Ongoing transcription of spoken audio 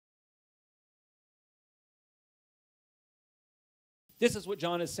This is what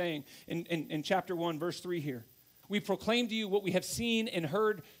John is saying in chapter 1, verse 3 here. We proclaim to you what we have seen and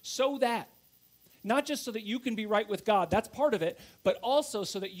heard so that, not just so that you can be right with God, that's part of it, but also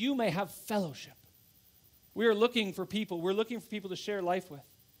so that you may have fellowship. We are looking for people. We're looking for people to share life with.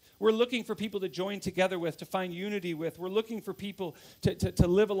 We're looking for people to join together with, to find unity with. We're looking for people to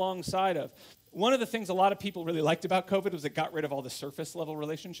live alongside of. One of the things a lot of people really liked about COVID was it got rid of all the surface level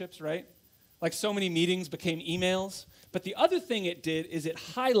relationships, right? Like so many meetings became emails. But the other thing it did is it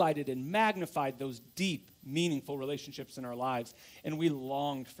highlighted and magnified those deep, meaningful relationships in our lives. And we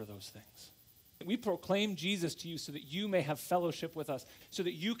longed for those things. We proclaim Jesus to you so that you may have fellowship with us, so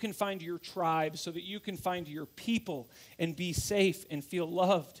that you can find your tribe, so that you can find your people and be safe and feel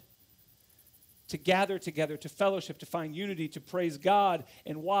loved. To gather together, to fellowship, to find unity, to praise God.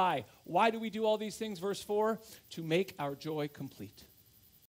 And why? Why do we do all these things? Verse 4, to make our joy complete.